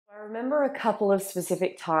I remember a couple of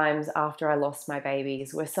specific times after I lost my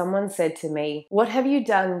babies where someone said to me, "What have you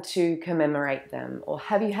done to commemorate them? Or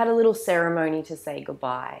have you had a little ceremony to say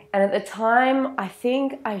goodbye?" And at the time, I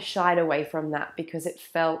think I shied away from that because it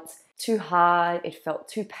felt too hard, it felt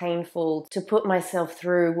too painful to put myself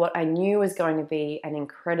through what I knew was going to be an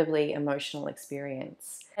incredibly emotional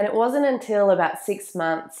experience. And it wasn't until about 6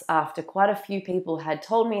 months after quite a few people had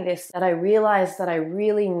told me this that I realized that I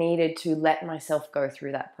really needed to let myself go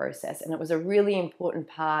through that process. And it was a really important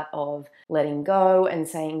part of letting go and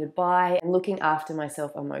saying goodbye and looking after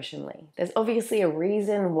myself emotionally. There's obviously a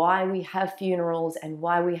reason why we have funerals and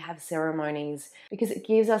why we have ceremonies, because it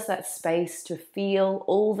gives us that space to feel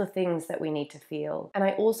all the things that we need to feel. And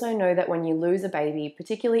I also know that when you lose a baby,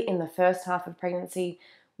 particularly in the first half of pregnancy,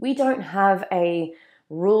 we don't have a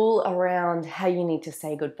rule around how you need to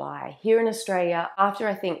say goodbye. Here in Australia, after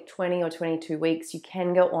I think 20 or 22 weeks, you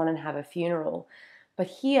can go on and have a funeral. But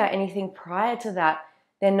here, anything prior to that,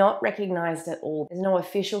 they're not recognized at all. There's no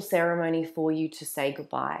official ceremony for you to say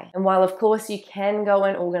goodbye. And while of course you can go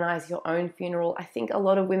and organize your own funeral, I think a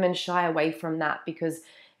lot of women shy away from that because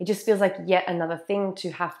it just feels like yet another thing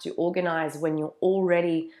to have to organize when you're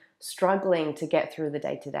already struggling to get through the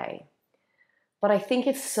day-to-day. But I think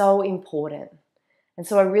it's so important. And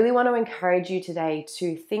so I really want to encourage you today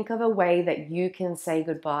to think of a way that you can say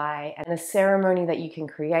goodbye and a ceremony that you can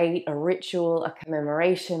create, a ritual, a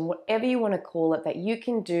commemoration, whatever you want to call it, that you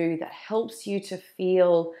can do that helps you to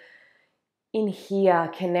feel in here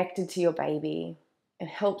connected to your baby and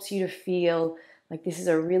helps you to feel like this is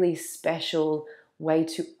a really special way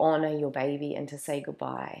to honor your baby and to say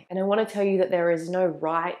goodbye. And I want to tell you that there is no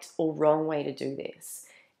right or wrong way to do this.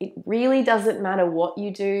 It really doesn't matter what you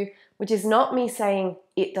do, which is not me saying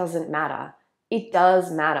it doesn't matter. It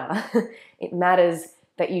does matter. It matters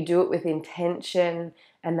that you do it with intention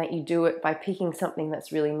and that you do it by picking something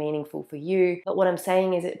that's really meaningful for you. But what I'm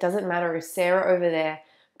saying is it doesn't matter if Sarah over there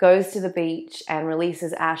goes to the beach and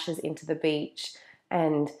releases ashes into the beach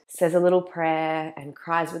and says a little prayer and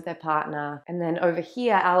cries with their partner. And then over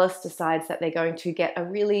here, Alice decides that they're going to get a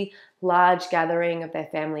really large gathering of their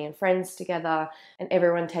family and friends together and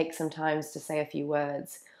everyone takes some time to say a few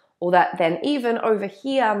words. Or that then even over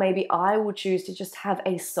here, maybe I will choose to just have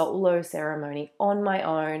a solo ceremony on my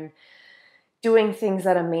own, doing things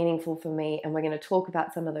that are meaningful for me. And we're going to talk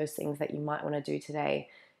about some of those things that you might want to do today.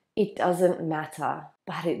 It doesn't matter,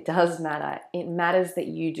 but it does matter. It matters that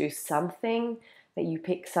you do something, that you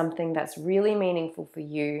pick something that's really meaningful for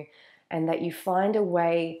you, and that you find a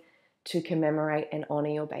way to commemorate and honor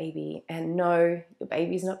your baby. And no, your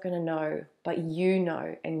baby's not going to know, but you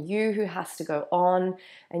know, and you who has to go on,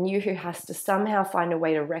 and you who has to somehow find a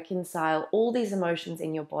way to reconcile all these emotions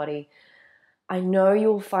in your body. I know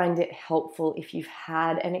you'll find it helpful if you've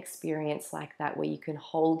had an experience like that where you can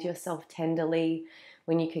hold yourself tenderly,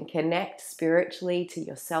 when you can connect spiritually to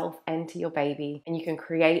yourself and to your baby, and you can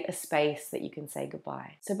create a space that you can say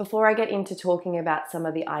goodbye. So before I get into talking about some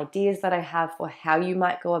of the ideas that I have for how you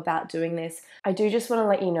might go about doing this, I do just want to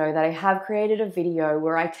let you know that I have created a video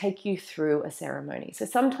where I take you through a ceremony. So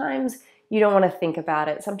sometimes you don't want to think about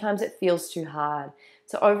it. Sometimes it feels too hard.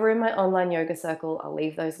 So over in my online yoga circle, I'll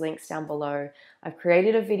leave those links down below. I've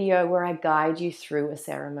created a video where I guide you through a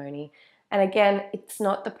ceremony. And again, it's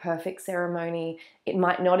not the perfect ceremony. It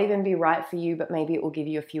might not even be right for you, but maybe it will give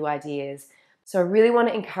you a few ideas. So I really want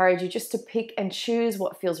to encourage you just to pick and choose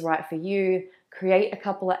what feels right for you. Create a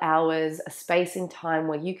couple of hours, a space in time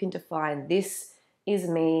where you can define, this is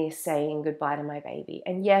me saying goodbye to my baby.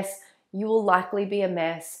 And yes, you will likely be a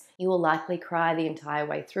mess. You will likely cry the entire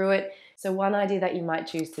way through it. So one idea that you might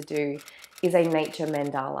choose to do is a nature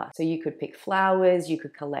mandala. So you could pick flowers, you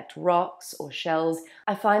could collect rocks or shells.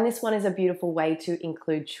 I find this one is a beautiful way to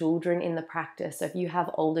include children in the practice. So if you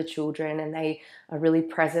have older children and they are really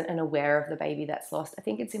present and aware of the baby that's lost, I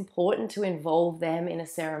think it's important to involve them in a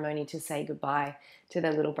ceremony to say goodbye to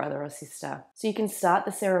their little brother or sister. So you can start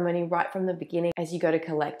the ceremony right from the beginning as you go to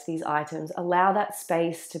collect these items. Allow that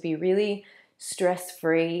space to be really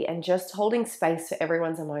stress-free and just holding space for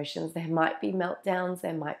everyone's emotions. There might be meltdowns,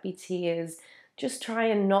 there might be tears. Just try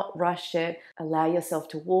and not rush it. Allow yourself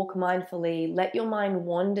to walk mindfully. Let your mind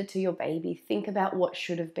wander to your baby. Think about what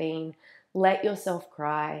should have been. Let yourself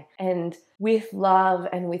cry. And with love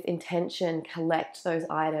and with intention, collect those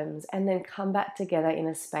items and then come back together in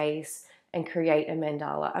a space and create a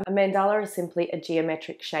mandala. A mandala is simply a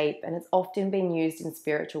geometric shape and it's often been used in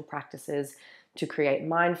spiritual practices to create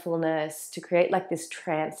mindfulness, to create like this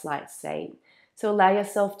trance-like state. So allow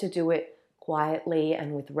yourself to do it quietly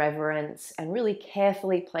and with reverence and really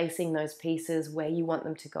carefully placing those pieces where you want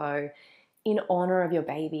them to go in honor of your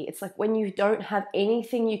baby. It's like when you don't have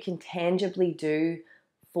anything you can tangibly do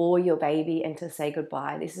for your baby and to say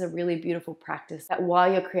goodbye. This is a really beautiful practice that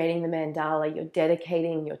while you're creating the mandala, you're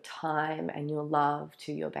dedicating your time and your love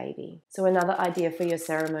to your baby. So another idea for your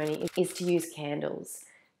ceremony is to use candles.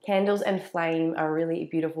 Candles and flame are a really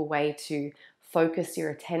beautiful way to focus your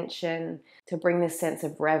attention, to bring this sense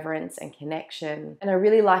of reverence and connection. And I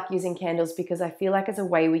really like using candles because I feel like it's a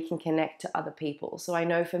way we can connect to other people. So I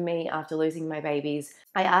know for me, after losing my babies,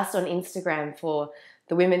 I asked on Instagram for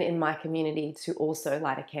the women in my community to also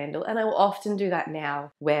light a candle. And I will often do that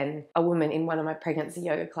now when a woman in one of my pregnancy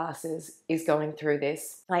yoga classes is going through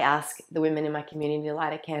this. I ask the women in my community to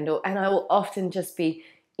light a candle, and I will often just be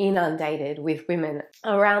inundated with women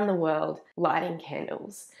around the world lighting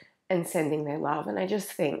candles and sending their love. And I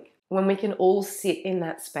just think when we can all sit in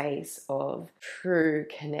that space of true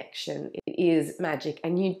connection, it is magic.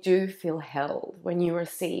 And you do feel held when you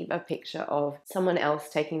receive a picture of someone else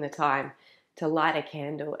taking the time to light a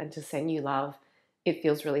candle and to send you love. It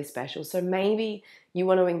feels really special. So maybe you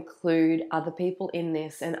want to include other people in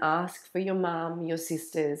this and ask for your mom, your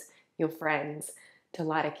sisters, your friends to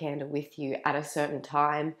light a candle with you at a certain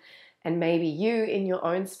time. And maybe you in your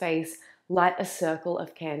own space light a circle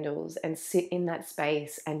of candles and sit in that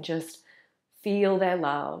space and just feel their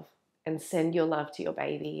love and send your love to your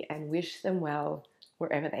baby and wish them well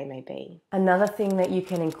wherever they may be. Another thing that you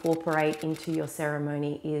can incorporate into your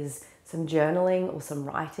ceremony is some journaling or some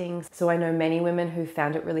writing. So I know many women who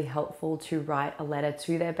found it really helpful to write a letter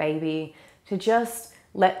to their baby, to just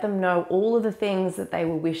let them know all of the things that they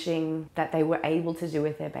were wishing that they were able to do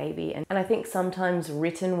with their baby. And I think sometimes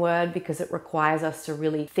written word, because it requires us to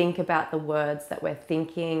really think about the words that we're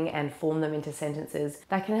thinking and form them into sentences,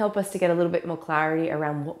 that can help us to get a little bit more clarity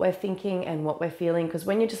around what we're thinking and what we're feeling. Because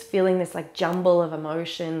when you're just feeling this like jumble of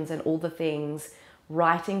emotions and all the things,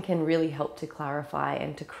 writing can really help to clarify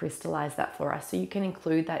and to crystallize that for us. So you can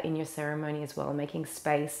include that in your ceremony as well, making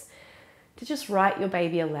space to just write your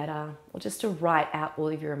baby a letter or just to write out all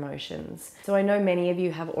of your emotions. So I know many of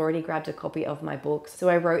you have already grabbed a copy of my book. So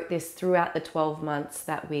I wrote this throughout the 12 months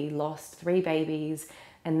that we lost 3 babies,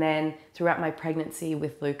 and then throughout my pregnancy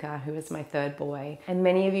with Luca, who is my 3rd boy. And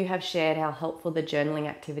many of you have shared how helpful the journaling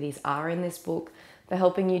activities are in this book for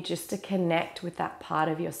helping you just to connect with that part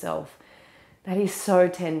of yourself that is so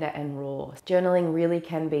tender and raw. Journaling really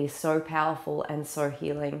can be so powerful and so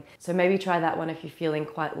healing. So maybe try that one if you're feeling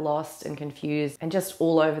quite lost and confused and just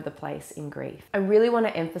all over the place in grief. I really want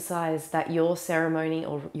to emphasize that your ceremony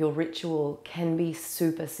or your ritual can be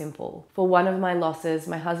super simple. For one of my losses,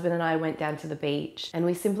 my husband and I went down to the beach and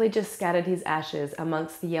we simply just scattered his ashes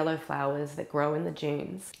amongst the yellow flowers that grow in the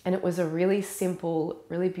dunes. And it was a really simple,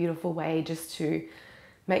 really beautiful way just to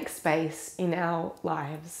make space in our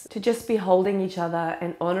lives, to just be holding each other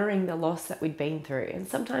and honoring the loss that we'd been through. And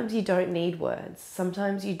sometimes you don't need words.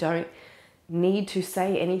 Sometimes you don't need to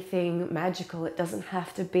say anything magical. It doesn't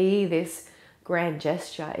have to be this grand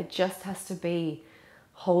gesture. It just has to be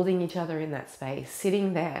holding each other in that space,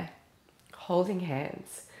 sitting there, holding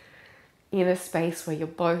hands, in a space where you're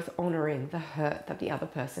both honoring the hurt that the other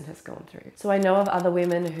person has gone through. So I know of other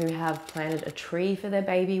women who have planted a tree for their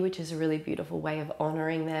baby, which is a really beautiful way of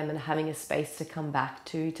honoring them and having a space to come back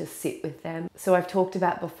to sit with them. So I've talked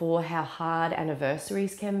about before how hard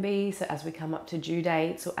anniversaries can be. So as we come up to due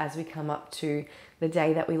dates or as we come up to the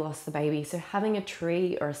day that we lost the baby. So having a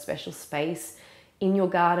tree or a special space in your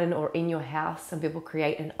garden or in your house, some people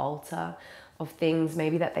create an altar of things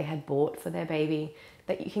maybe that they had bought for their baby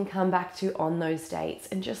that you can come back to on those dates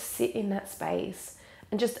and just sit in that space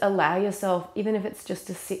and just allow yourself, even if it's just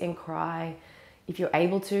to sit and cry, if you're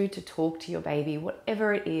able to talk to your baby,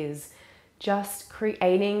 whatever it is, just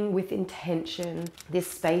creating with intention this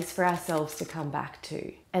space for ourselves to come back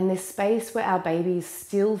to. And this space where our babies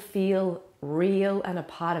still feel real and a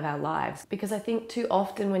part of our lives. Because I think too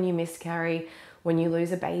often when you miscarry, when you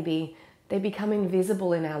lose a baby, they become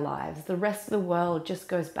invisible in our lives. The rest of the world just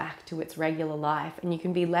goes back to its regular life and you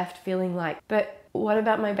can be left feeling like, but what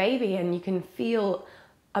about my baby? And you can feel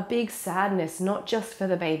a big sadness, not just for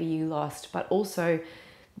the baby you lost, but also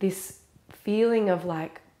this feeling of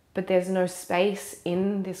like, but there's no space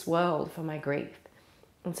in this world for my grief.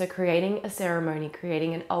 And so creating a ceremony,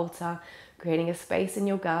 creating an altar, creating a space in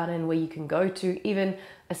your garden where you can go to, even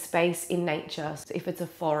a space in nature. So if it's a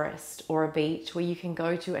forest or a beach where you can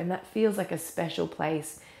go to and that feels like a special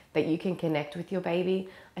place that you can connect with your baby,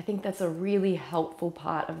 I think that's a really helpful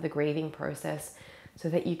part of the grieving process so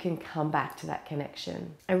that you can come back to that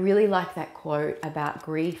connection. I really like that quote about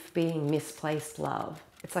grief being misplaced love.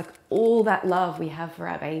 It's like all that love we have for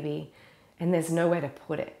our baby and there's nowhere to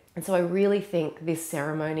put it. And so I really think this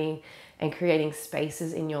ceremony and creating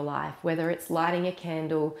spaces in your life, whether it's lighting a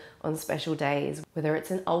candle on special days, whether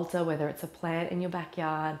it's an altar, whether it's a plant in your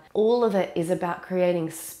backyard. All of it is about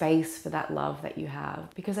creating space for that love that you have.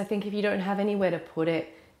 Because I think if you don't have anywhere to put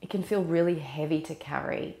it, it can feel really heavy to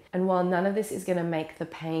carry. And while none of this is going to make the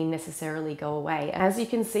pain necessarily go away, as you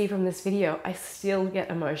can see from this video, I still get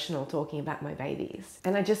emotional talking about my babies.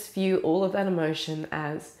 And I just view all of that emotion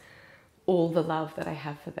as all the love that I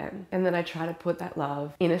have for them. And then I try to put that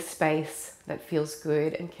love in a space that feels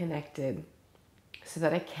good and connected so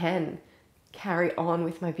that I can carry on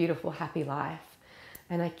with my beautiful, happy life.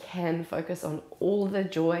 And I can focus on all the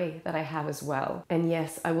joy that I have as well. And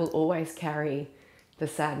yes, I will always carry the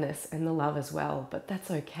sadness and the love as well, but that's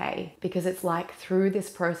okay, because it's like through this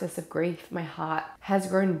process of grief, my heart has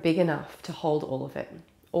grown big enough to hold all of it.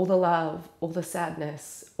 All the love, all the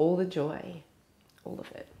sadness, all the joy, all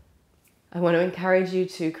of it. I want to encourage you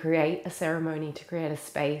to create a ceremony, to create a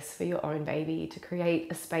space for your own baby, to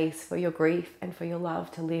create a space for your grief and for your love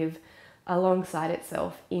to live alongside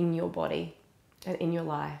itself in your body and in your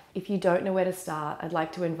life. If you don't know where to start, I'd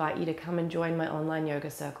like to invite you to come and join my online yoga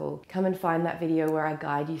circle. Come and find that video where I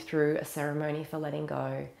guide you through a ceremony for letting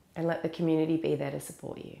go, and let the community be there to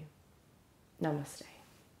support you. Namaste.